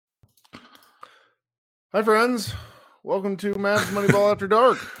Hi, friends. Welcome to Mavs Moneyball After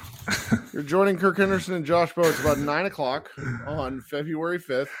Dark. You're joining Kirk Henderson and Josh Bowe. It's about 9 o'clock on February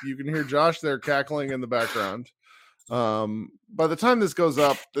 5th. You can hear Josh there cackling in the background. By the time this goes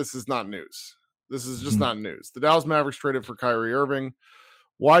up, this is not news. This is just not news. The Dallas Mavericks traded for Kyrie Irving.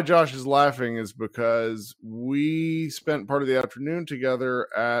 Why Josh is laughing is because we spent part of the afternoon together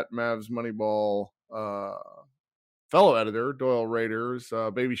at Mavs Moneyball fellow editor, Doyle Rader's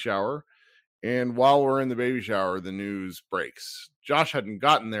baby shower. And while we're in the baby shower, the news breaks. Josh hadn't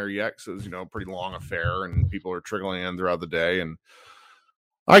gotten there yet, so it was, a pretty long affair, and people are trickling in throughout the day. And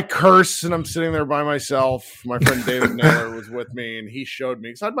I curse, and I'm sitting there by myself. My friend David Naylor was with me, and he showed me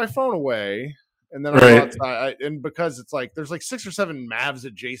because I had my phone away. And then I go outside, and because it's like there's like 6 or 7 Mavs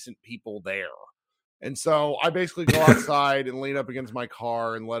adjacent people there. And so I basically go outside and lean up against my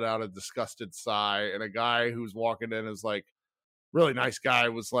car and let out a disgusted sigh. And a guy who's walking in is like, really nice guy,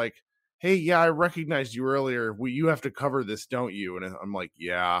 was like, "Hey, yeah, I recognized you earlier. You have to cover this, don't you?" And I'm like,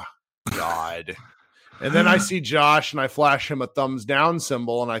 "Yeah, God." And then I see Josh and I flash him a thumbs down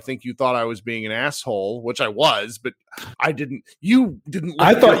symbol, and I think you thought I was being an asshole, which I was, but I didn't. You didn't look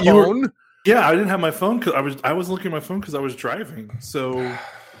I at thought your you phone. were. Yeah, I didn't have my phone because I was looking at my phone because I was driving. So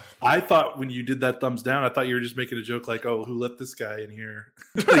I thought when you did that thumbs down, I thought you were just making a joke like, "Oh, who let this guy in here?"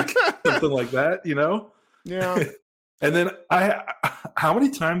 Like something like that, Yeah. And then how many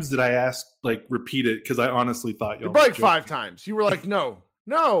times did I ask, like, repeat it? Because I honestly thought You probably 5 times. You were like, no,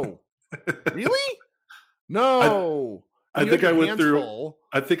 really? No. I think I went through.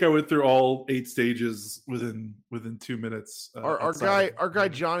 I think I went through all 8 stages within 2 minutes. Our guy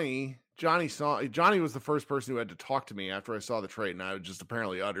Johnny was the first person who had to talk to me after I saw the trade, and I just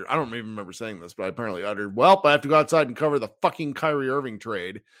apparently uttered. I don't even remember saying this, but I apparently uttered, "Well, I have to go outside and cover the fucking Kyrie Irving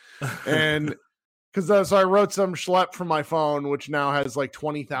trade," and. Because so I wrote some schlep from my phone, which now has like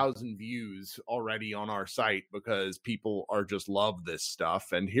 20,000 views already on our site because people are just love this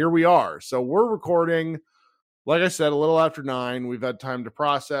stuff. And here we are. So we're recording, like I said, a little after 9. We've had time to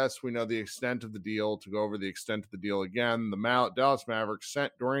process. We know the extent of the deal. To go over the extent of the deal again, the Dallas Mavericks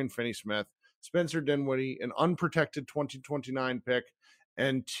sent Dorian Finney-Smith, Spencer Dinwiddie, an unprotected 2029 pick,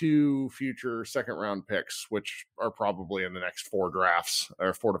 and 2 future second-round picks, which are probably in the next 4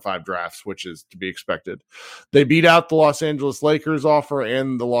 to 5 drafts, which is to be expected. They beat out the Los Angeles Lakers offer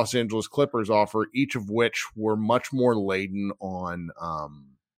and the Los Angeles Clippers offer, each of which were much more laden on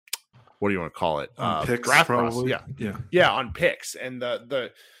what do you want to call it? Picks, draft probably. Process. Yeah, on picks. And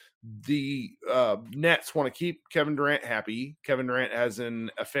the Nets want to keep Kevin Durant happy. Kevin Durant has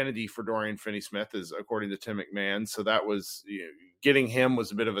an affinity for Dorian Finney-Smith, is according to Tim McMahon. So that was getting him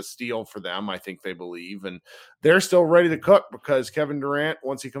was a bit of a steal for them, I think they believe. And they're still ready to cook because Kevin Durant,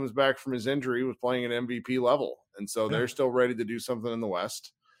 once he comes back from his injury, was playing at MVP level. And so they're still ready to do something in the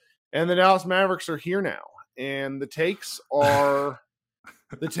West. And the Dallas Mavericks are here now. And the takes are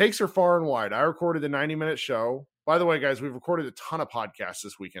far and wide. I recorded the 90-minute show. By the way, guys, we've recorded a ton of podcasts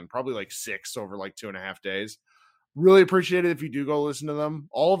this weekend, probably like 6 over like 2.5 days. Really appreciate it if you do go listen to them.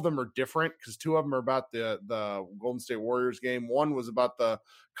 All of them are different because 2 of them are about the Golden State Warriors game. 1 was about the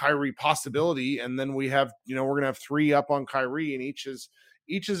Kyrie possibility, and then we have, we're going to have 3 up on Kyrie, and each is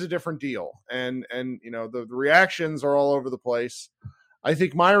a different deal. And the reactions are all over the place. I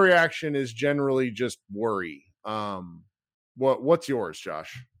think my reaction is generally just worry. What's yours,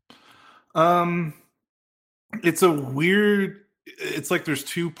 Josh? It's like there's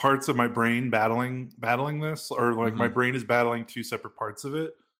 2 parts of my brain battling this, or like my brain is battling 2 separate parts of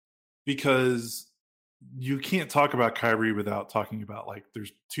it, because you can't talk about Kyrie without talking about, like,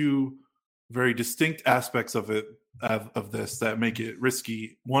 there's 2 very distinct aspects of it, of this, that make it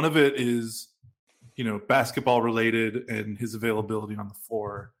risky. One of it is, basketball related and his availability on the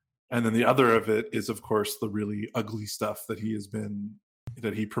floor. And then the other of it is, of course, the really ugly stuff that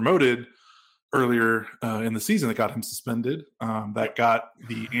he promoted earlier in the season that got him suspended, that got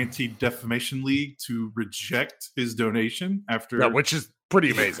the Anti-Defamation League to reject his donation after, which is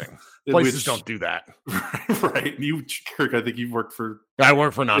pretty amazing. Places don't do that, right? You, Kirk, I think you've worked for. I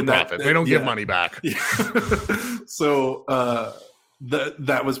work for nonprofit. They don't give money back. Yeah. So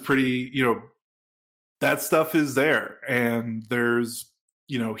that was pretty. That stuff is there, and there's.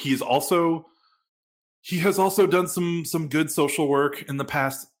 He has also done some good social work in the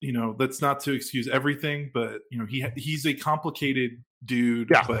past. That's not to excuse everything, but he's a complicated dude.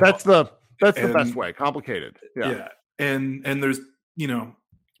 Yeah, that's the best way. Complicated. Yeah. And there's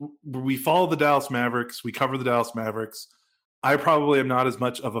we follow the Dallas Mavericks. We cover the Dallas Mavericks. I probably am not as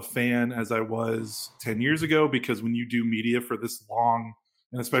much of a fan as I was 10 years ago, because when you do media for this long,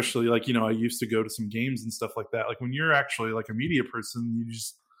 and especially I used to go to some games and stuff like that. Like when you're actually like a media person,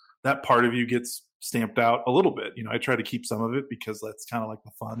 that part of you gets stamped out a little bit. I try to keep some of it because that's kind of like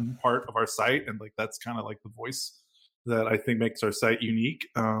the fun part of our site, and like that's kind of like the voice that I think makes our site unique.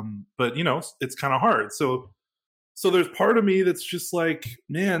 But it's kind of hard. So there's part of me that's just like,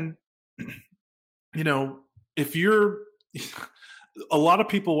 man, if you're a lot of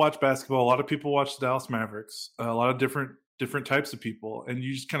people watch basketball, a lot of people watch the Dallas Mavericks, a lot of different types of people, and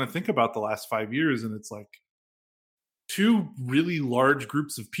you just kind of think about the last 5 years, and it's like two really large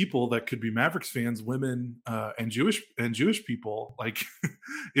groups of people that could be Mavericks fans, women and Jewish people. Like,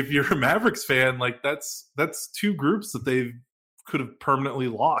 if you're a Mavericks fan, like that's two groups that they could have permanently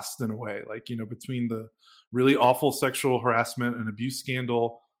lost in a way. Like, between the really awful sexual harassment and abuse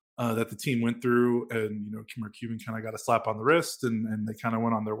scandal that the team went through, and Mark Cuban kind of got a slap on the wrist, and they kind of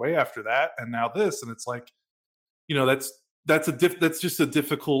went on their way after that, and now this, and it's like, that's just a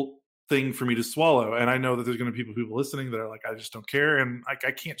difficult thing for me to swallow. And I know that there's going to be people listening that are like, I just don't care, and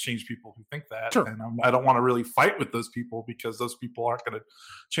I can't change people who think that. Sure. And I don't want to really fight with those people, because those people aren't going to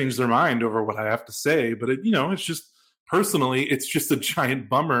change their mind over what I have to say. But it's just, personally, it's just a giant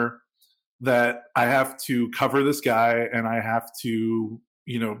bummer that I have to cover this guy, and I have to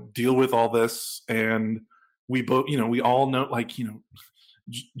deal with all this. And we both, we all know, like,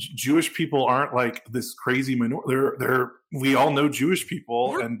 Jewish people aren't like this crazy minority. We all know Jewish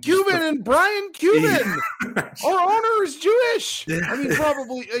people. We're and Cuban and Brian Cuban. Our owner is Jewish. I mean,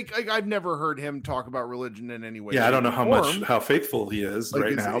 probably. Like, I've never heard him talk about religion in any way. Yeah, I don't know how faithful he is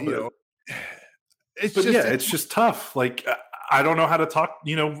right now, but it's just tough. Like, I don't know how to talk.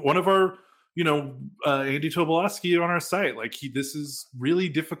 One of our, Andy Tobolowsky on our site, like, this is really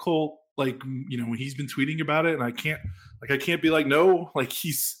difficult. Like, he's been tweeting about it, and I can't be like, no, like,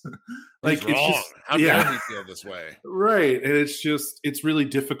 he's like, it's wrong. Just, how dare he feel this way? Right. And it's really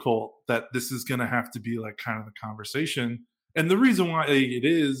difficult that this is going to have to be like kind of the conversation. And the reason why it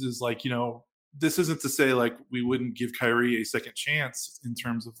is like, this isn't to say like we wouldn't give Kyrie a second chance in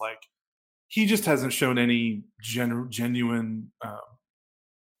terms of like, he just hasn't shown any genuine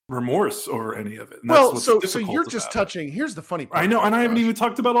remorse or any of it. And well, so you're just touching. Here's the funny part. I know, and I haven't even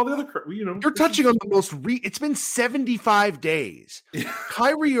talked about all the other. You're touching on the most. It's been 75 days.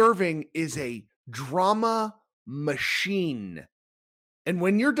 Kyrie Irving is a drama machine. And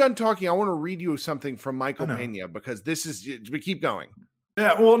when you're done talking, I want to read you something from Michael Pena, because this is. We keep going.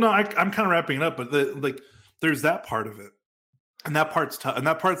 Yeah, well, no, I'm kind of wrapping it up, but there's that part of it. And that part's tough. And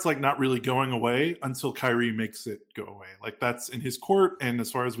that part's like not really going away until Kyrie makes it go away. Like, that's in his court. And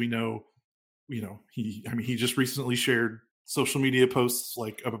as far as we know, he just recently shared social media posts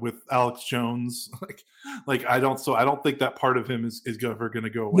like with Alex Jones. I don't think that part of him is ever going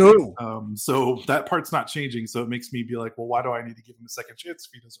to go away. No. So that part's not changing. So it makes me be like, well, why do I need to give him a second chance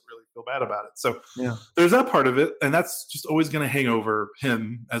if he doesn't really feel bad about it? So there's that part of it. And that's just always going to hang over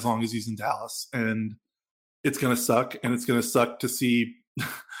him as long as he's in Dallas. And it's going to suck, and it's going to suck to see,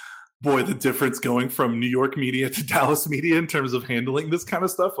 boy, the difference going from New York media to Dallas media in terms of handling this kind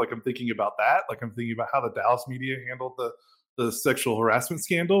of stuff. Like, I'm thinking about that. Like, I'm thinking about how the Dallas media handled the sexual harassment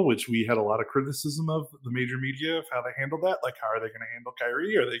scandal, which we had a lot of criticism of the major media of how they handled that. Like, how are they going to handle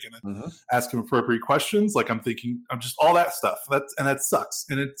Kyrie? Are they going to ask him appropriate questions? Like, I'm just all that stuff. That sucks.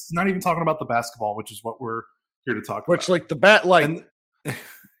 And it's not even talking about the basketball, which is what we're here to talk about. Which, like, the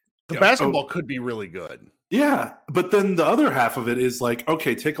basketball could be really good. Yeah, but then the other half of it is like,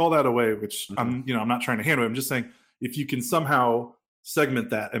 okay, take all that away, which I'm not trying to handle. I'm just saying, if you can somehow segment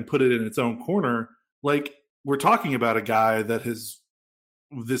that and put it in its own corner, like, we're talking about a guy that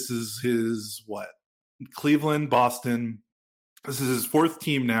this is his Cleveland, Boston. This is his fourth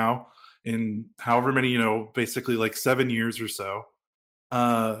team now in however many, basically like 7 years or so.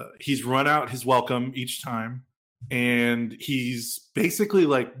 He's run out his welcome each time. And he's basically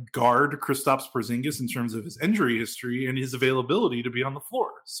like guard Kristaps Porzingis in terms of his injury history and his availability to be on the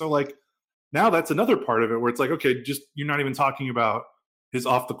floor. So like, now that's another part of it where it's like, okay, just, you're not even talking about his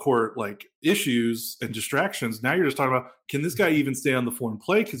off the court like issues and distractions. Now you're just talking about, can this guy even stay on the floor and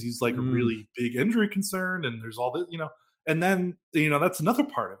play? Because he's like a really big injury concern, and there's all this, and then that's another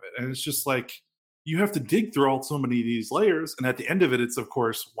part of it. And it's just like, you have to dig through all so many of these layers. And at the end of it, it's of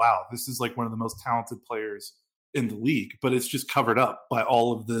course, wow, this is like one of the most talented players in the league, but it's just covered up by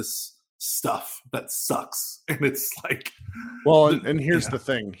all of this stuff that sucks. And it's like, well, and here's the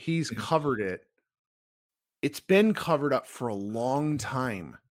thing, he's covered it. It's been covered up for a long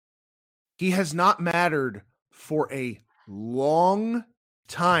time. He has not mattered for a long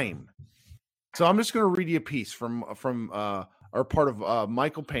time. So I'm just going to read you a piece from our part of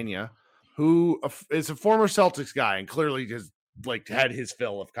Michael Pena, who is a former Celtics guy and clearly has like had his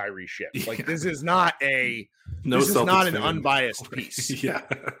fill of Kyrie shit. Like, this is not an unbiased piece. Yeah.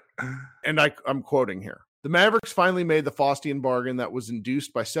 And I'm quoting here. The Mavericks finally made the Faustian bargain that was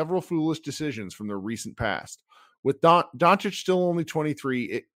induced by several foolish decisions from their recent past. With Doncic still only 23,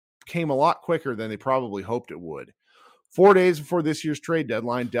 it came a lot quicker than they probably hoped it would. 4 days before this year's trade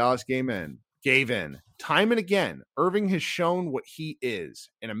deadline, Dallas gave in. Time and again, Irving has shown what he is,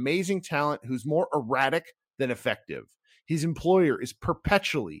 an amazing talent who's more erratic than effective. His employer is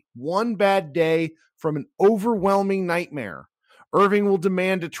perpetually one bad day from an overwhelming nightmare. Irving will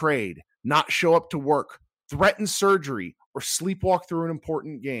demand a trade, not show up to work, threaten surgery, or sleepwalk through an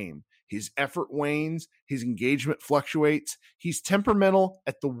important game. His effort wanes, his engagement fluctuates. He's temperamental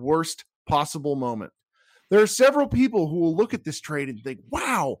at the worst possible moment. There are several people who will look at this trade and think,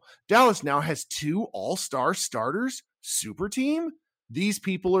 wow, Dallas now has 2 all-star starters? Super team? These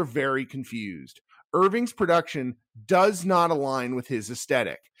people are very confused. Irving's production does not align with his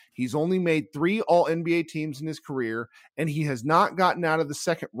aesthetic. He's only made 3 All-NBA teams in his career, and he has not gotten out of the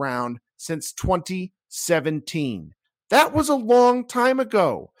second round since 2017. That was a long time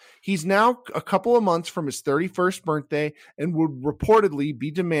ago. He's now a couple of months from his 31st birthday and would reportedly be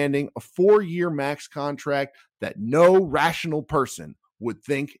demanding a 4-year max contract that no rational person would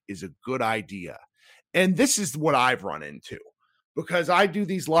think is a good idea. And this is what I've run into, because I do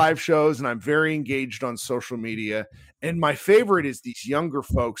these live shows and I'm very engaged on social media. And my favorite is these younger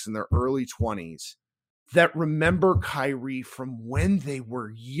folks in their early 20s that remember Kyrie from when they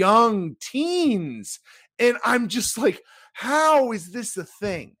were young teens. And I'm just like, how is this a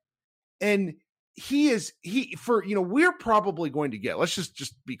thing? And we're probably going to get, let's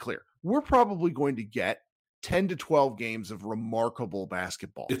just be clear. We're probably going to get 10 to 12 games of remarkable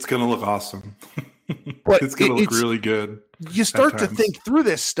basketball. It's going to look awesome. But it's going to look really good. You start to think through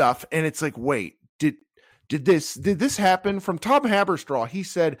this stuff and it's like, wait, did this happen? From Tom Haberstraw, he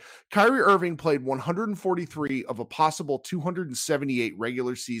said Kyrie Irving played 143 of a possible 278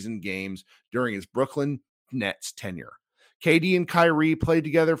 regular season games during his Brooklyn Nets tenure. KD and Kyrie played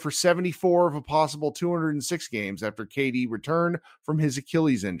together for 74 of a possible 206 games after KD returned from his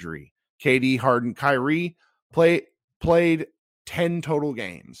Achilles injury. KD, Harden, Kyrie played 10 total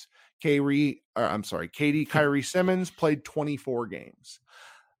games. KD, Kyrie Simmons played 24 games.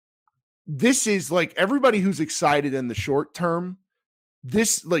 This is like everybody who's excited in the short term.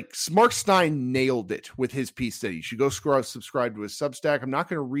 This, like, Mark Stein nailed it with his piece that you should go subscribe to his Substack. I'm not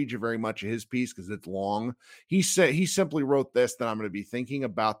going to read you very much of his piece because it's long. He simply wrote this, that I'm going to be thinking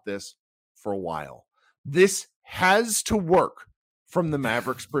about this for a while. This has to work from the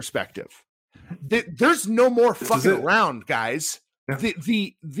Mavericks perspective. There's no more fucking around, guys. Yeah.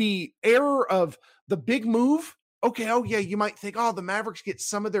 The error of the big move. Okay, oh yeah, you might think, oh, the Mavericks get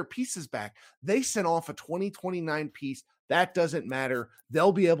some of their pieces back. They sent off a 2029 piece. That doesn't matter.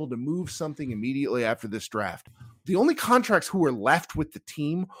 They'll be able to move something immediately after this draft. The only contracts who are left with the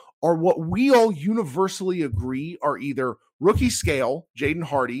team are what we all universally agree are either rookie scale, Jaden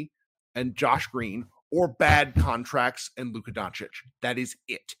Hardy and Josh Green, or bad contracts and Luka Doncic. That is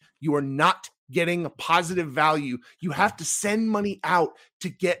it. You are not getting a positive value. You have to send money out to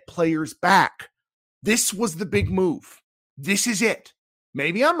get players back. This was the big move. This is it.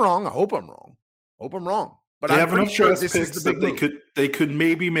 Maybe I'm wrong. I hope I'm wrong. But I'm pretty sure this is the big move. They could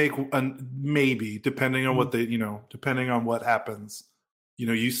maybe make maybe depending on what depending on what happens.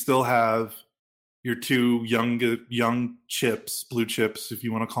 You still have your 2 young chips, blue chips, if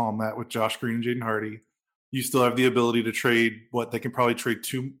you want to call them that, with Josh Green and Jaden Hardy. You still have the ability to trade they can probably trade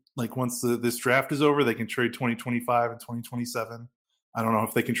 2. Like once this draft is over, they can trade 2025 and 2027. I don't know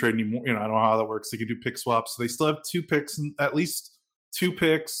if they can trade anymore. I don't know how that works. They can do pick swaps. So they still have 2 picks, at least 2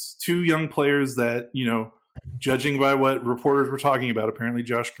 picks, 2 young players that, judging by what reporters were talking about, apparently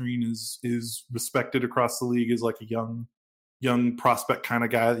Josh Green is respected across the league as like a young prospect kind of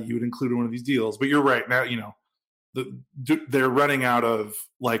guy that you would include in one of these deals. But you're right. Now, they're running out of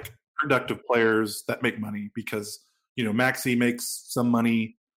like productive players that make money because, Maxey makes some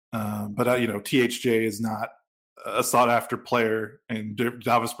money, but THJ is not a sought-after player, and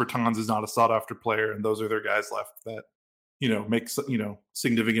Davis Bertans is not a sought-after player, and those are their guys left that, make,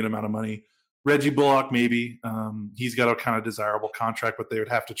 significant amount of money. Reggie Bullock, maybe. He's got a kind of desirable contract, but they would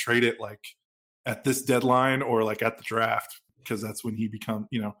have to trade it like at this deadline or like at the draft, because that's when he become,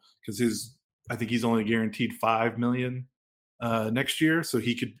 because I think he's only guaranteed $5 million next year, so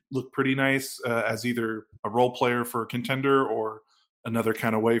he could look pretty nice as either a role player for a contender or another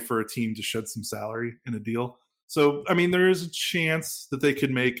kind of way for a team to shed some salary in a deal. So, I mean, there is a chance that they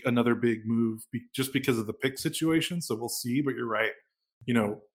could make another big move just because of the pick situation. So we'll see. But you're right.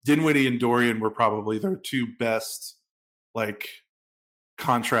 Dinwiddie and Dorian were probably their 2 best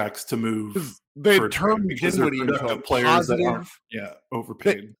contracts to move. They turned Dinwiddie into a players positive, that aren't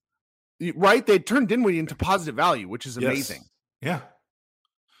overpaid. right? They turned Dinwiddie into positive value, which is amazing. Yes. Yeah.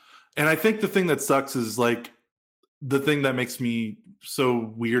 And I think the thing that sucks is like the thing that makes me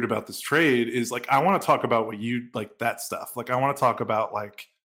so weird about this trade is like I want to talk about what you like that stuff. Like I want to talk about like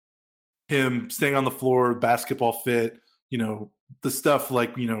him staying on the floor, basketball fit, you know, the stuff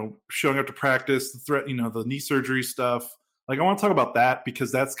like, you know, showing up to practice, the threat, you know, the knee surgery stuff. Like I want to talk about that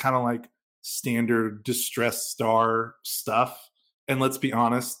because that's kind of like standard distress star stuff. And let's be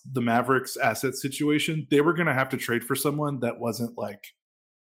honest, the Mavericks asset situation, they were going to have to trade for someone that wasn't like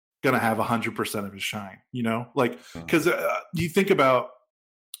going to have 100% of his shine, you know, like, because you think about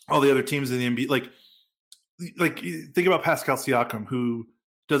all the other teams in the NBA, like think about Pascal Siakam, who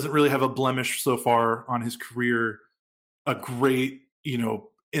doesn't really have a blemish so far on his career, a great, you know,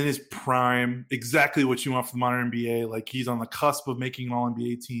 in his prime, exactly what you want from the modern NBA. Like he's on the cusp of making an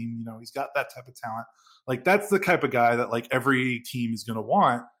all-NBA team. You know, he's got that type of talent. Like that's the type of guy that like every team is going to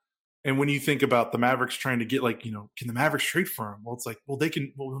want. And when you think about the Mavericks trying to get like, you know, can the Mavericks trade for him? Well, it's like, well, they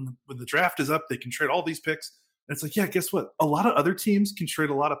can, well, when the draft is up, they can trade all these picks. And it's like, yeah, guess what? A lot of other teams can trade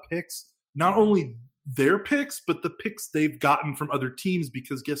a lot of picks, not only their picks, but the picks they've gotten from other teams,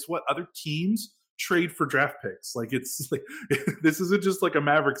 because guess what? Other teams trade for draft picks. Like it's like, this isn't just like a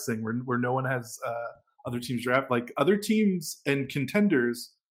Mavericks thing where no one has other teams draft. Like other teams and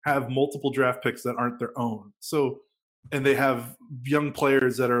contenders have multiple draft picks that aren't their own. So, and they have young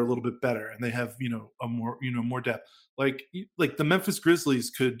players that are a little bit better, and they have, you know, a more, you know, more depth. Like the Memphis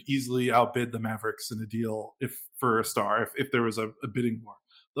Grizzlies could easily outbid the Mavericks in a deal if for a star, if there was a bidding war.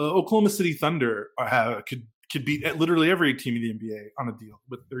 The Oklahoma City Thunder could beat literally every team in the NBA on a deal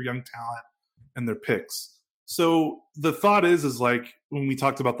with their young talent and their picks. So the thought is like when we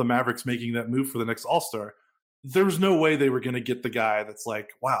talked about the Mavericks making that move for the next All-Star, there was no way they were going to get the guy that's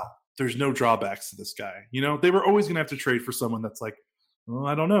like, wow, there's no drawbacks to this guy. You know, they were always going to have to trade for someone that's like, well,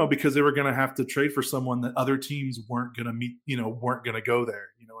 I don't know, because they were going to have to trade for someone that other teams weren't going to meet, you know, weren't going to go there.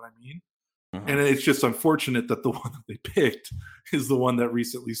 You know what I mean? Mm-hmm. And it's just unfortunate that the one that they picked is the one that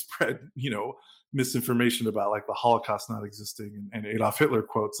recently spread, you know, misinformation about like the Holocaust not existing and Adolf Hitler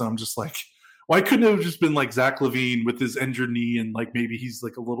quotes. And I'm just like, why couldn't it have just been like Zach LaVine with his injured knee and like maybe he's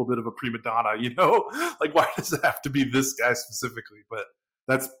like a little bit of a prima donna, you know? Like, why does it have to be this guy specifically? But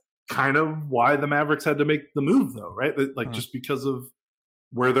that's kind of why the Mavericks had to make the move, though, right? Like just because of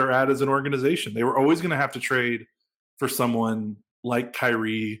where they're at as an organization, they were always going to have to trade for someone like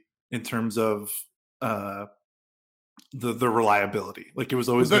Kyrie in terms of the reliability. Like it was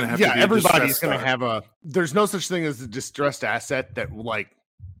always going to have to be everybody's going to have there's no such thing as a distressed asset that like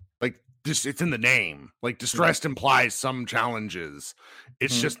just it's in the name. Like distressed implies some challenges.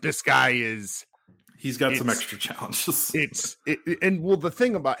 It's just this guy he's got some extra challenges. And well, the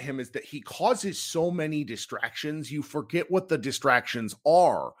thing about him is that he causes so many distractions. You forget what the distractions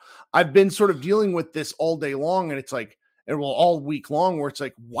are. I've been sort of dealing with this all day long, and it's like, all week long, where it's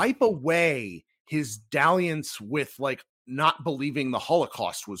like, wipe away his dalliance with like not believing the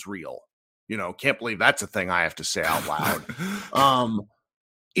Holocaust was real. You know, can't believe that's a thing I have to say out loud.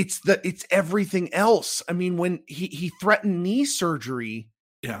 It's everything else. I mean, when he threatened knee surgery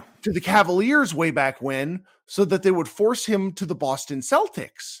to the Cavaliers way back when, so that they would force him to the Boston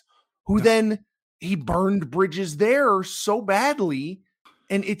Celtics, who then he burned bridges there so badly.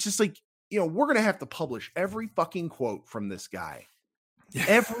 And it's just like, you know, we're going to have to publish every fucking quote from this guy,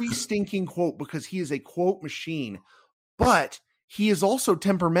 every stinking quote, because he is a quote machine, but he is also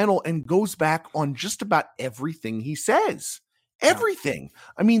temperamental and goes back on just about everything he says. Everything.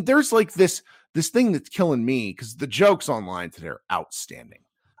 I mean, there's like this thing that's killing me because the jokes online today are outstanding.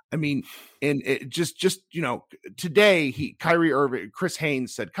 I mean, and it just you know, today Chris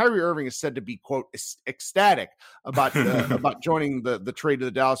Haynes said Kyrie Irving is said to be, quote, ecstatic about about joining the trade to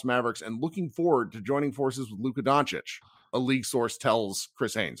the Dallas Mavericks and looking forward to joining forces with Luka Doncic. A league source tells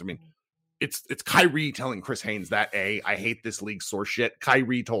Chris Haynes. I mean, it's Kyrie telling Chris Haynes that. I hate this league source shit.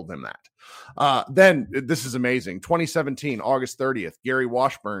 Kyrie told him that. Then this is amazing. 2017, August 30th, Gary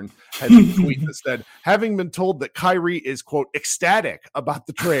Washburn had a tweet that said, having been told that Kyrie is, quote, ecstatic about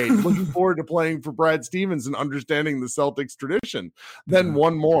the trade, looking forward to playing for Brad Stevens and understanding the Celtics tradition. Then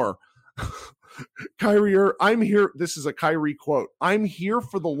one more. Kyrie, I'm here. This is a Kyrie quote. I'm here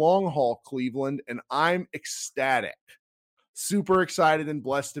for the long haul, Cleveland, and I'm ecstatic. Super excited and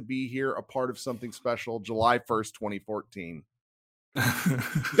blessed to be here, a part of something special. July 1st, 2014.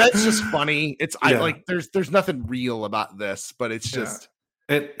 That's just funny. I like there's nothing real about this, but it's just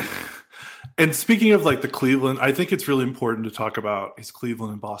and speaking of like the Cleveland, I think it's really important to talk about his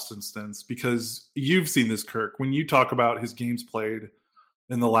Cleveland and Boston stints, because you've seen this, Kirk, when you talk about his games played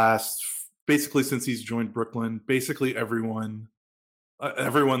in the last, basically since he's joined Brooklyn, basically everyone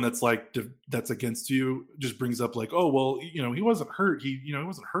everyone that's like that's against you just brings up like, oh well, he wasn't hurt. He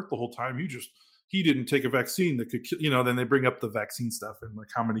wasn't hurt the whole time. He didn't take a vaccine that could kill. Then they bring up the vaccine stuff and like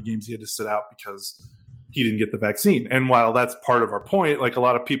how many games he had to sit out because he didn't get the vaccine. And while that's part of our point, like a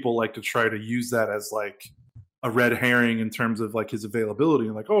lot of people like to try to use that as like a red herring in terms of like his availability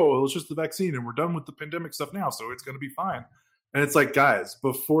and like, oh, it was just the vaccine and we're done with the pandemic stuff now, so it's going to be fine. And it's like, guys,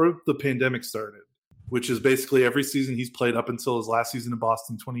 before the pandemic started, which is basically every season he's played up until his last season in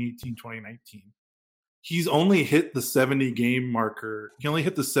Boston, 2018, 2019, he's only hit the 70 game marker. He only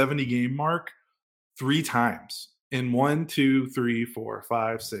hit the 70 game mark 3 times in 1, 2, 3, 4,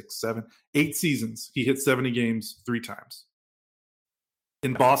 5, 6, 7, 8 seasons. He hit 70 games 3 times.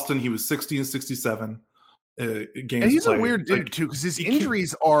 In Boston, he was 60 and 67 games. And he's played. A weird dude too, because his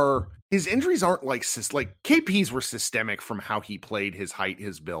injuries aren't like KP's were systemic from how he played, his height,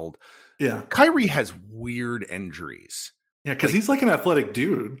 his build. Yeah, Kyrie has weird injuries. Yeah, because he's like an athletic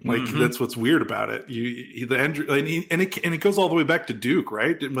dude. Like that's what's weird about it. The injury, and it goes all the way back to Duke,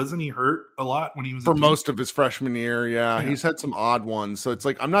 right? Wasn't he hurt a lot when he was for most of his freshman year? Yeah, he's had some odd ones. So it's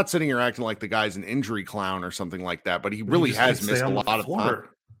like I'm not sitting here acting like the guy's an injury clown or something like that, but he really has missed a lot of time.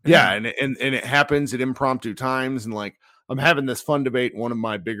 Yeah, and it happens at impromptu times, and like I'm having this fun debate in one of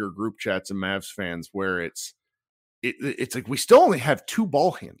my bigger group chats of Mavs fans where it's like we still only have 2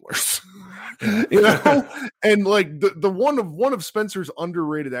 ball handlers. And like the one of Spencer's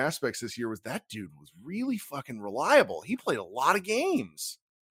underrated aspects this year was that dude was really fucking reliable. He played a lot of games.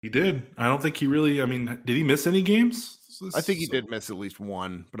 He did. I don't think he really. I mean, did he miss any games? I think he did miss at least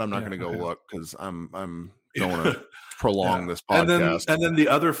one, but I'm not going to go look because I'm don't want to prolong this podcast. And then the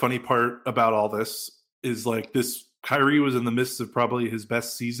other funny part about all this is like this: Kyrie was in the midst of probably his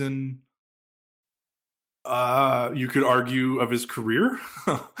best season. You could argue of his career.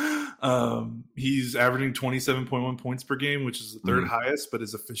 He's averaging 27.1 points per game, which is the 3rd highest, but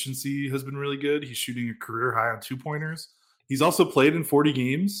his efficiency has been really good. He's shooting a career high on 2-pointers. He's also played in 40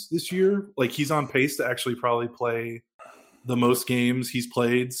 games this year. Like he's on pace to actually probably play the most games he's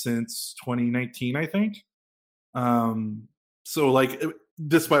played since 2019, I think. So like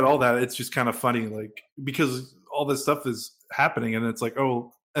despite all that, it's just kind of funny, like because all this stuff is happening and it's like,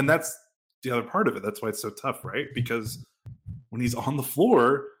 oh, and that's the other part of it. That's why it's so tough, right? Because when he's on the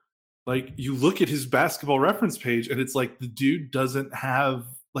floor, like you look at his basketball reference page and it's like the dude doesn't have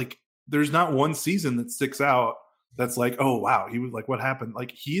like there's not one season that sticks out that's like, oh wow, he was like, what happened?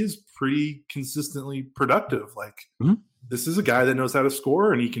 Like he is pretty consistently productive. Like this is a guy that knows how to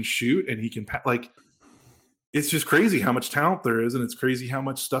score and he can shoot and he can like it's just crazy how much talent there is, and it's crazy how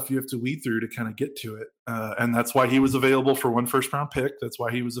much stuff you have to weed through to kind of get to it. And that's why he was available for 1 first-round pick. That's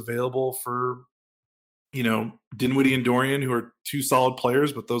why he was available for, Dinwiddie and Dorian, who are 2 solid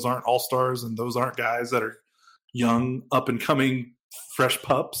players, but those aren't all-stars, and those aren't guys that are young, up-and-coming, fresh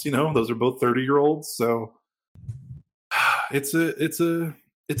pups. Those are both 30-year-olds. So it's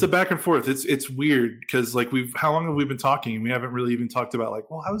a back and forth. It's weird because like how long have we been talking? We haven't really even talked about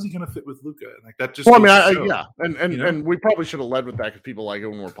like, well, how is he going to fit with Luka? And like that just. Well, I mean, and we probably should have led with that because people like it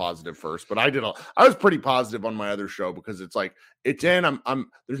when we're positive first. But I was pretty positive on my other show because it's like it's in.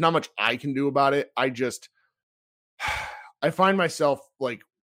 I'm there's not much I can do about it. I find myself like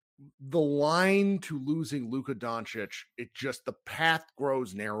the line to losing Luka Doncic. The path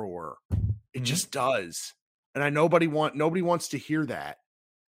grows narrower. It just does, and nobody wants to hear that.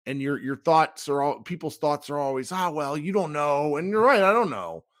 And your thoughts people's thoughts are always, well, you don't know. And you're right, I don't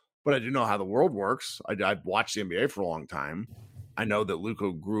know. But I do know how the world works. I've watched the NBA for a long time. I know that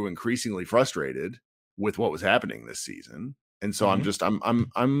Luka grew increasingly frustrated with what was happening this season. And so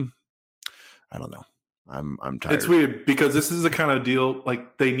I'm I don't know. I'm tired. It's weird because this is the kind of deal,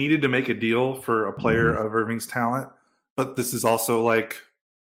 like they needed to make a deal for a player of Irving's talent, but this is also like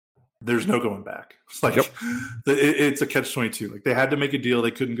there's no going back. It's like it's a catch-22. Like they had to make a deal.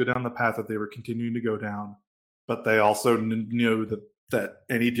 They couldn't go down the path that they were continuing to go down, but they also knew that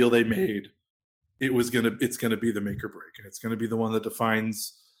any deal they made, it's gonna be the make or break, and it's gonna be the one that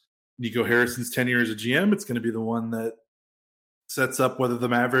defines Nico Harrison's tenure as a GM. It's gonna be the one that sets up whether the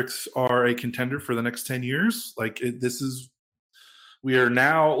Mavericks are a contender for the next 10 years. We are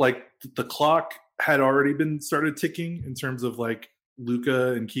now like the clock had already been started ticking in terms of like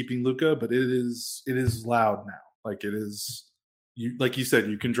Luka and keeping Luka, but it is loud now. Like it is, like you said,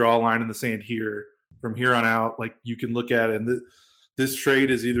 you can draw a line in the sand here from here on out. Like you can look at it, and this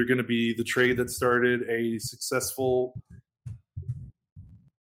trade is either going to be the trade that started a successful.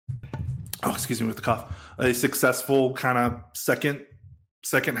 Oh, excuse me with the cough. A successful kind of second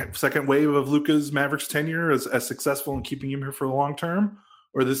wave of Luka's Mavericks tenure as successful in keeping him here for the long term,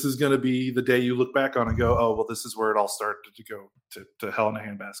 or this is going to be the day you look back on and go, oh, well, this is where it all started to go to hell in a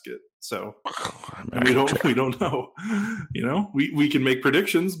handbasket. So and we don't know, we can make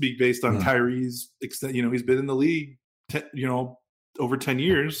predictions based on Kyrie's extent. He's been in the league, over 10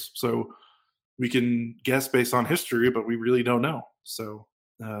 years. So we can guess based on history, but we really don't know. So,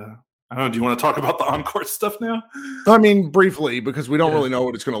 I don't know. Do you want to talk about the on-court stuff now? I mean, briefly, because we don't really know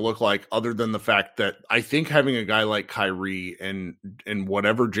what it's going to look like, other than the fact that I think having a guy like Kyrie and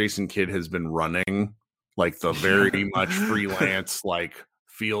whatever Jason Kidd has been running, like the very much freelance, like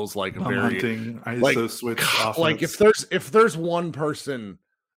feels like a very ISO switch offense. Like if there's one person,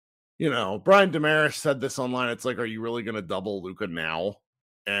 Brian Damaris said this online. It's like, are you really going to double Luka now?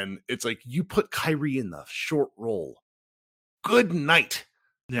 And it's like, you put Kyrie in the short roll. Good night.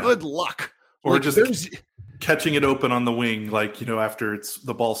 Yeah. Good luck. Or just catching it open on the wing, after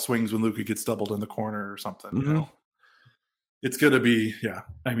the ball swings when Luka gets doubled in the corner or something. Mm-hmm. It's going to be,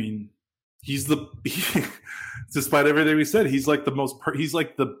 I mean, despite everything we said, he's like the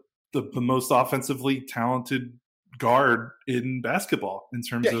most offensively talented guard in basketball in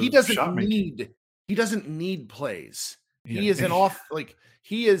terms of shot making. He doesn't need plays. Yeah.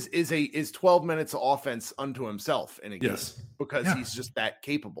 He is is 12 minutes of offense unto himself in a game because he's just that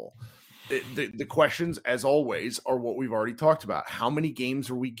capable. The questions, as always, are what we've already talked about. How many games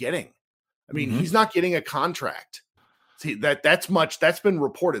are we getting? I mean, he's not getting a contract. See, that's been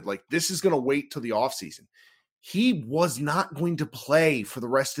reported. Like, this is going to wait till the offseason. He was not going to play for the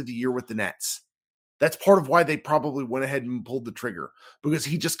rest of the year with the Nets. That's part of why they probably went ahead and pulled the trigger, because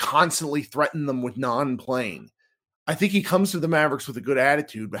he just constantly threatened them with non-playing. I think he comes to the Mavericks with a good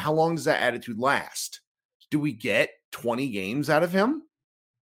attitude, but how long does that attitude last? Do we get 20 games out of him?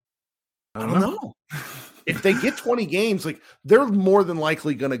 I don't know. If they get 20 games, they're more than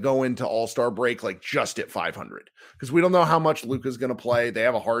likely going to go into All-Star break just at 500, because we don't know how much Luka's going to play. They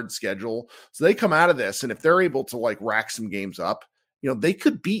have a hard schedule. So they come out of this, and if they're able to rack some games up, they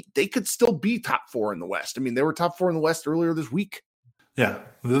could still be top 4 in the West. I mean, they were top 4 in the West earlier this week. Yeah.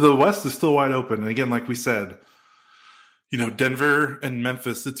 The West is still wide open. And again, like we said, Denver and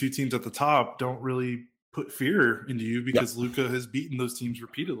Memphis, the two teams at the top, don't really put fear into you because Luka has beaten those teams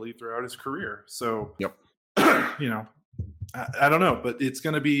repeatedly throughout his career. So, I don't know, but it's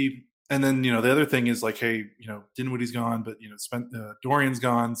going to be. And then, the other thing is hey, Dinwiddie's gone, but, Dorian's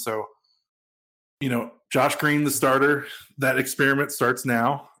gone. So, Josh Green, the starter, that experiment starts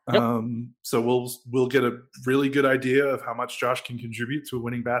now. Yep. So we'll get a really good idea of how much Josh can contribute to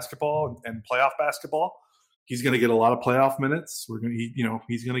winning basketball and playoff basketball. He's going to get a lot of playoff minutes.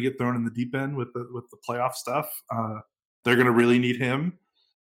 He's going to get thrown in the deep end with the playoff stuff. They're going to really need him.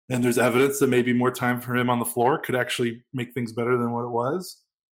 And there's evidence that maybe more time for him on the floor could actually make things better than what it was.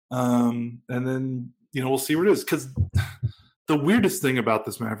 And then, we'll see where it is. Because the weirdest thing about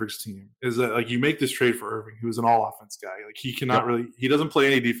this Mavericks team is that you make this trade for Irving, who is an all offense guy. He cannot he doesn't play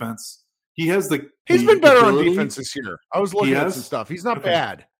any defense. He's been better on defense this year. I was looking at some stuff. He's not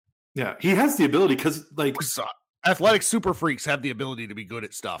bad. Yeah, he has the ability because athletic super freaks have the ability to be good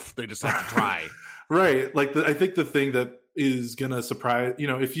at stuff. They just have to try. Right. I think the thing that is going to surprise,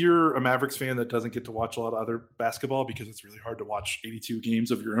 if you're a Mavericks fan that doesn't get to watch a lot of other basketball because it's really hard to watch 82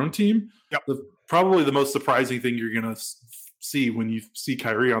 games of your own team. Yep. Probably the most surprising thing you're going to see when you see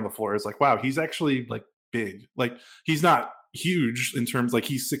Kyrie on the floor is wow, he's actually big. He's not huge in terms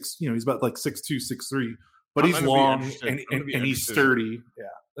he's he's about 6'2", 6'3", but he's long and he's sturdy. Yeah.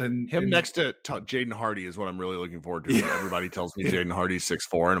 And next to Jaden Hardy is what I'm really looking forward to. Yeah. Everybody tells me Jaden Hardy's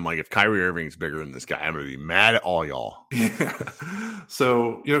 6'4", and I'm if Kyrie Irving's bigger than this guy, I'm gonna be mad at all y'all. Yeah.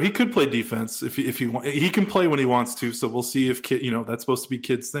 So he could play defense if he want. He can play when he wants to. So we'll see if Kid, that's supposed to be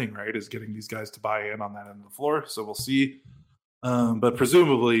Kid's thing, right? Is getting these guys to buy in on that end of the floor. So we'll see. But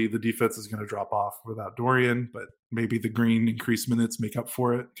presumably the defense is going to drop off without Dorian, but maybe the Green increased minutes make up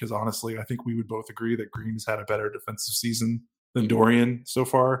for it. Because honestly, I think we would both agree that Green's had a better defensive season than Dorian so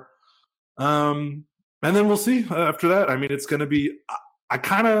far. And then we'll see after that. I mean, it's going to be,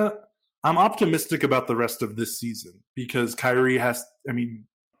 I'm optimistic about the rest of this season because Kyrie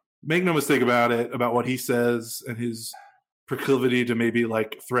make no mistake about it, about what he says and his proclivity to maybe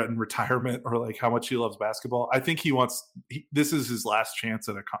threaten retirement or how much he loves basketball. I think this is his last chance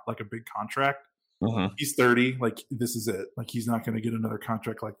at a big contract. Mm-hmm. He's 30. This is it. He's not going to get another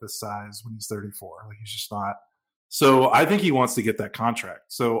contract like this size when he's 34. He's just not. So I think he wants to get that contract.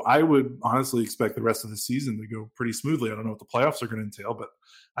 So I would honestly expect the rest of the season to go pretty smoothly. I don't know what the playoffs are going to entail, but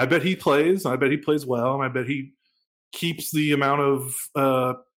I bet he plays. I bet he plays well, and I bet he keeps the amount of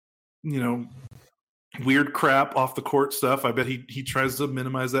weird crap off the court stuff. I bet he tries to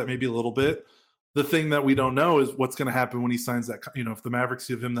minimize that maybe a little bit. the thing that we don't know is what's going to happen when he signs that. If the Mavericks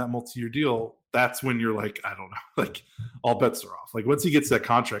give him that multi-year deal, that's when you're like, I don't know, like all bets are off. Like once he gets that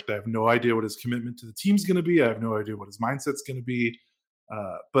contract, I have no idea what his commitment to the team's going to be. I have no idea what his mindset's going to be.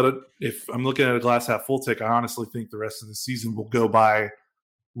 But if I'm looking at a glass half full take, I honestly think the rest of the season will go by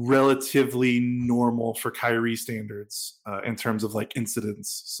relatively normal for Kyrie standards in terms of like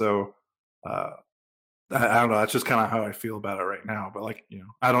incidents. So I don't know. That's just kind of how I feel about it right now. But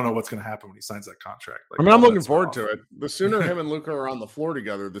I don't know what's going to happen when he signs that contract. Like, I'm looking forward to it. The sooner him and Luka are on the floor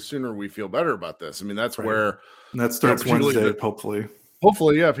together, the sooner we feel better about this. I mean, that's where and that starts Wednesday, hopefully.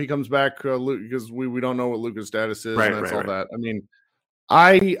 Hopefully, yeah. If he comes back, because we don't know what Luka's status is, right, and that's right, all right. that. I mean,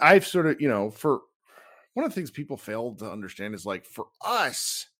 I've sort of, for one of the things people fail to understand is like for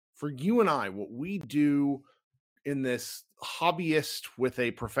us, for you and I, what we do in this hobbyist with a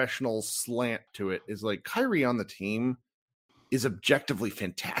professional slant to it is like Kyrie on the team is objectively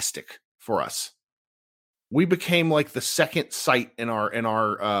fantastic for us. We became like the second site in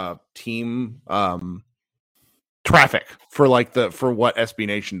our team traffic for what SB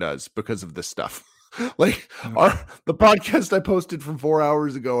Nation does because of this stuff. Like the podcast I posted from 4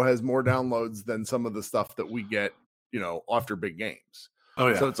 hours ago has more downloads than some of the stuff that we get, after big games. Oh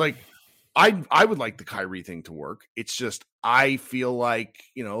yeah. So it's like, I would like the Kyrie thing to work. It's just, I feel like,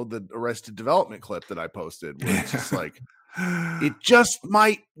 the Arrested Development clip that I posted where it's just like, it just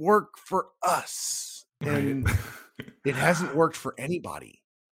might work for us. And it hasn't worked for anybody.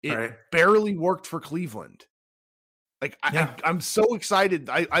 It barely worked for Cleveland. Like, I'm so excited.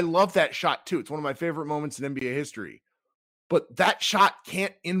 I love that shot too. It's one of my favorite moments in NBA history. But that shot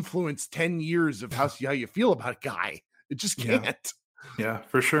can't influence 10 years of how you feel about a guy. It just can't. Yeah,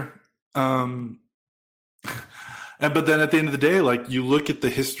 for sure. But then at the end of the day, like you look at the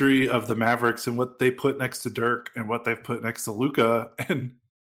history of the Mavericks and what they put next to Dirk and what they've put next to Luka, and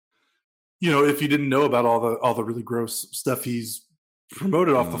if you didn't know about all the really gross stuff he's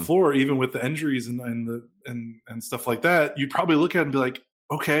promoted off the floor, even with the injuries and stuff like that, you'd probably look at it and be like,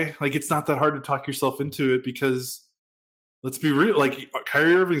 okay, like it's not that hard to talk yourself into it because let's be real, like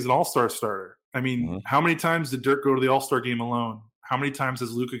Kyrie Irving's an all-star starter. I mean, how many times did Dirk go to the All-Star game alone? How many times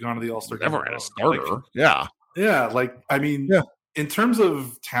has Luka gone to the All-Star game? Never had a starter. In terms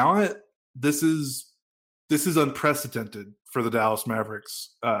of talent, this is unprecedented for the Dallas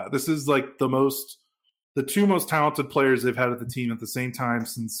Mavericks. This is like the two most talented players they've had at the team at the same time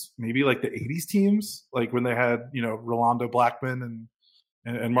since maybe like the 80s teams, like when they had, Rolando Blackman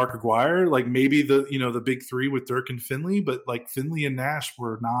and Mark Aguirre, like maybe the big three with Dirk and Finley, but like Finley and Nash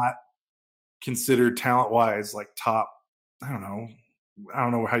were not considered talent-wise like top. I don't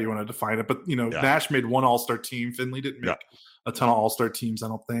know how you want to define it, but Nash made one All-Star team. Finley didn't make a ton of All-Star teams, I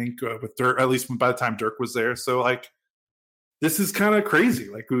don't think, with Dirk, at least by the time Dirk was there. So like, this is kind of crazy.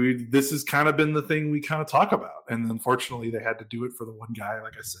 Like this has kind of been the thing we kind of talk about. And unfortunately they had to do it for the one guy,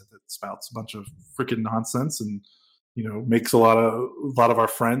 like I said, that spouts a bunch of freaking nonsense and, makes a lot of our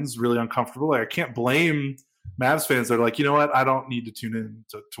friends really uncomfortable. Like I can't blame Mavs fans that are like, you know what, I don't need to tune in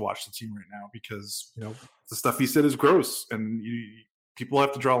to watch the team right now because, the stuff he said is gross and people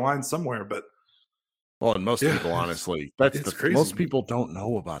have to draw lines somewhere. But and most people, honestly, crazy. Most people don't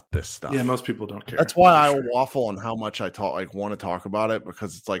know about this stuff. Yeah, most people don't care. That's why I waffle on how much I want to talk about it,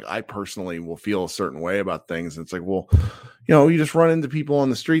 because it's like I personally will feel a certain way about things. And it's like, well, you just run into people on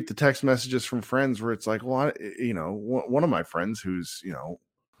the street, the text messages from friends where it's like, well, one of my friends who's,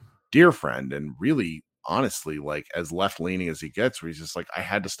 dear friend and really honestly, like as left leaning as he gets, where he's just like, I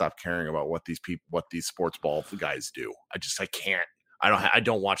had to stop caring about what these sports ball guys do. I can't. I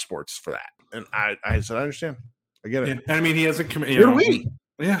don't watch sports for that. And I said, I understand. I get it. Yeah. I mean, he hasn't committed.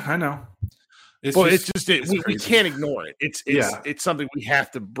 Yeah, I know. We can't ignore it. It's something we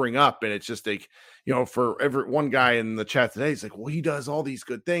have to bring up, and it's just like, for every one guy in the chat today, he's like, well, he does all these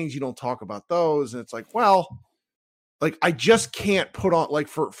good things. You don't talk about those, and it's like, well, like I just can't put on like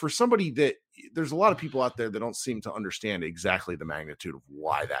for somebody that there's a lot of people out there that don't seem to understand exactly the magnitude of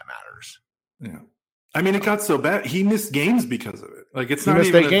why that matters. Yeah. I mean, it got so bad. He missed games because of it. Like it's not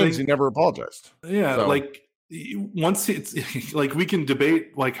even games. He never apologized. Yeah. So. Like once it's like, we can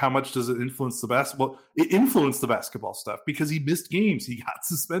debate like how much does it influence the basketball? It influenced the basketball stuff because he missed games. He got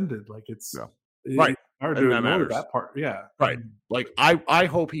suspended. Like it's right. Hard to ignore that part. Yeah. Right. Like I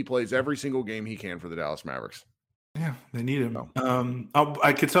hope he plays every single game he can for the Dallas Mavericks. Yeah, they need him.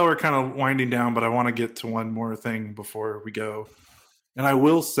 I could tell we're kind of winding down, but I want to get to one more thing before we go. And I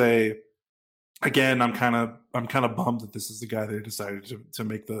will say, again, I'm kind of bummed that this is the guy they decided to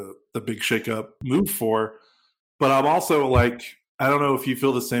make the big shakeup move for. But I'm also like, I don't know if you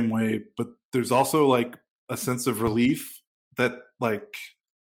feel the same way, but there's also like a sense of relief that like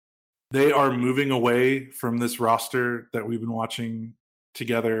they are moving away from this roster that we've been watching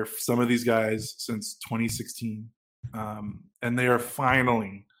together, some of these guys, since 2016. And they are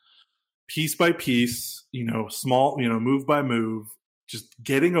finally, piece by piece, small, move by move, just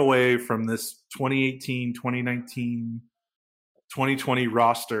getting away from this 2018, 2019, 2020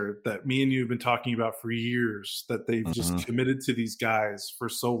 roster that me and you have been talking about for years, that they've just committed to these guys for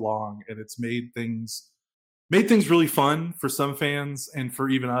so long. And it's made things really fun for some fans and for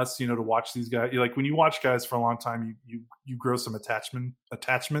even us, to watch these guys. Like when you watch guys for a long time, you grow some attachment.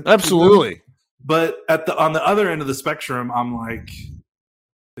 Absolutely. But on the other end of the spectrum, I'm like,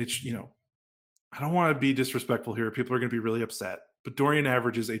 I don't want to be disrespectful here. People are going to be really upset. But Dorian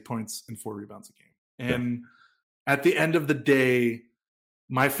averages 8 points and 4 rebounds a game. And at the end of the day,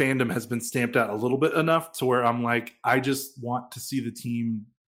 my fandom has been stamped out a little bit enough to where I'm like, I just want to see the team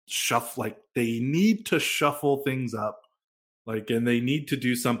shuffle. Like they need to shuffle things up. And they need to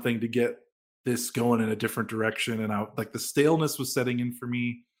do something to get this going in a different direction. And the staleness was setting in for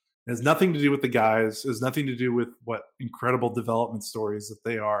me. It has nothing to do with the guys. It has nothing to do with what incredible development stories that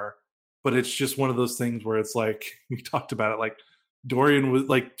they are. But it's just one of those things where it's like, we talked about it, like Dorian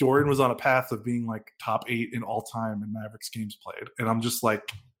was on a path of being like top 8 in all time in Mavericks games played. And I'm just like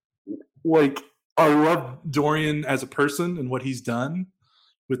I love Dorian as a person and what he's done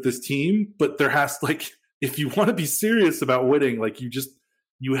with this team, but there has if you want to be serious about winning,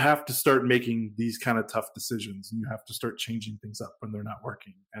 you have to start making these kind of tough decisions, and you have to start changing things up when they're not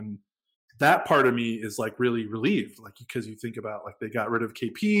working. And that part of me is really relieved, because you think about they got rid of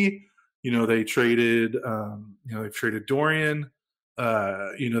KP, they traded, they've traded Dorian,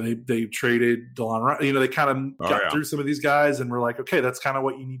 they traded DeLon, they kind of got through some of these guys, and we're like, okay, that's kind of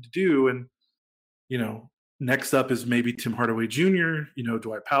what you need to do. And, next up is maybe Tim Hardaway Jr.,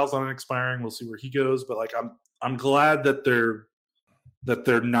 Dwight Powell's on an expiring. We'll see where he goes. But I'm glad that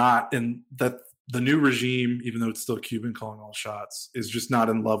they're not, and that the new regime, even though it's still Cuban calling all shots, is just not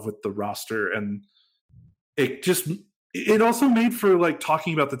in love with the roster. And it also made for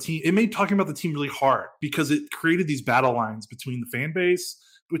talking about the team. It made talking about the team really hard because it created these battle lines between the fan base,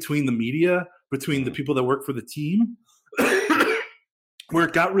 between the media, between the people that work for the team, where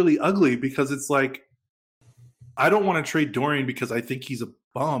it got really ugly because it's I don't want to trade Dorian because I think he's a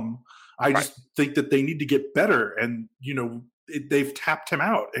bum. I just think that they need to get better. And, they've tapped him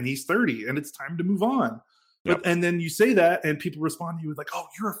out and he's 30 and it's time to move on. Yep. And then you say that and people respond to you with oh,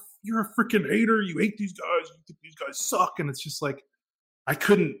 you're a freaking hater. You hate these guys. You think these guys suck. And it's just I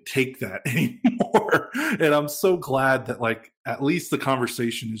couldn't take that anymore. And I'm so glad that at least the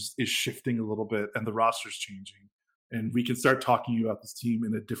conversation is shifting a little bit and the roster's changing and we can start talking about this team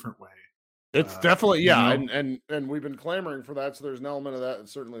in a different way. It's definitely, and we've been clamoring for that, so there's an element of that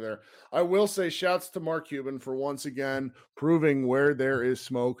that's certainly there. I will say shouts to Mark Cuban for once again proving where there is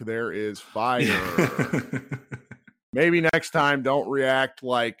smoke, there is fire. Maybe next time don't react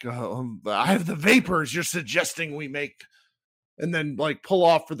I have the vapors you're suggesting we make, and then pull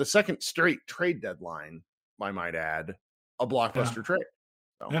off for the second straight trade deadline, I might add, a blockbuster trade.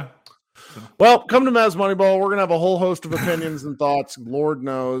 So. Yeah. Well, come to Mavs Moneyball. We're gonna have a whole host of opinions and thoughts. Lord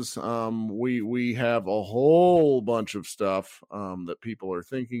knows, we have a whole bunch of stuff that people are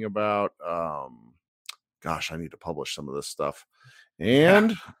thinking about. Gosh, I need to publish some of this stuff,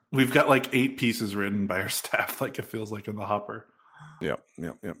 and we've got 8 pieces written by our staff. It feels in the hopper. Yep.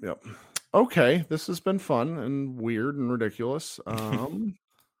 Okay, this has been fun and weird and ridiculous.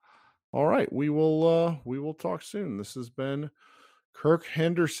 All right, we will talk soon. This has been Kirk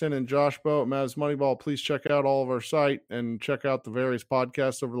Henderson and Josh Bowe at Mavs Moneyball. Please check out all of our site and check out the various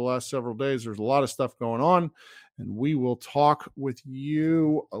podcasts over the last several days. There's a lot of stuff going on, and we will talk with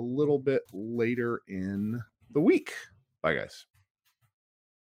you a little bit later in the week. Bye, guys.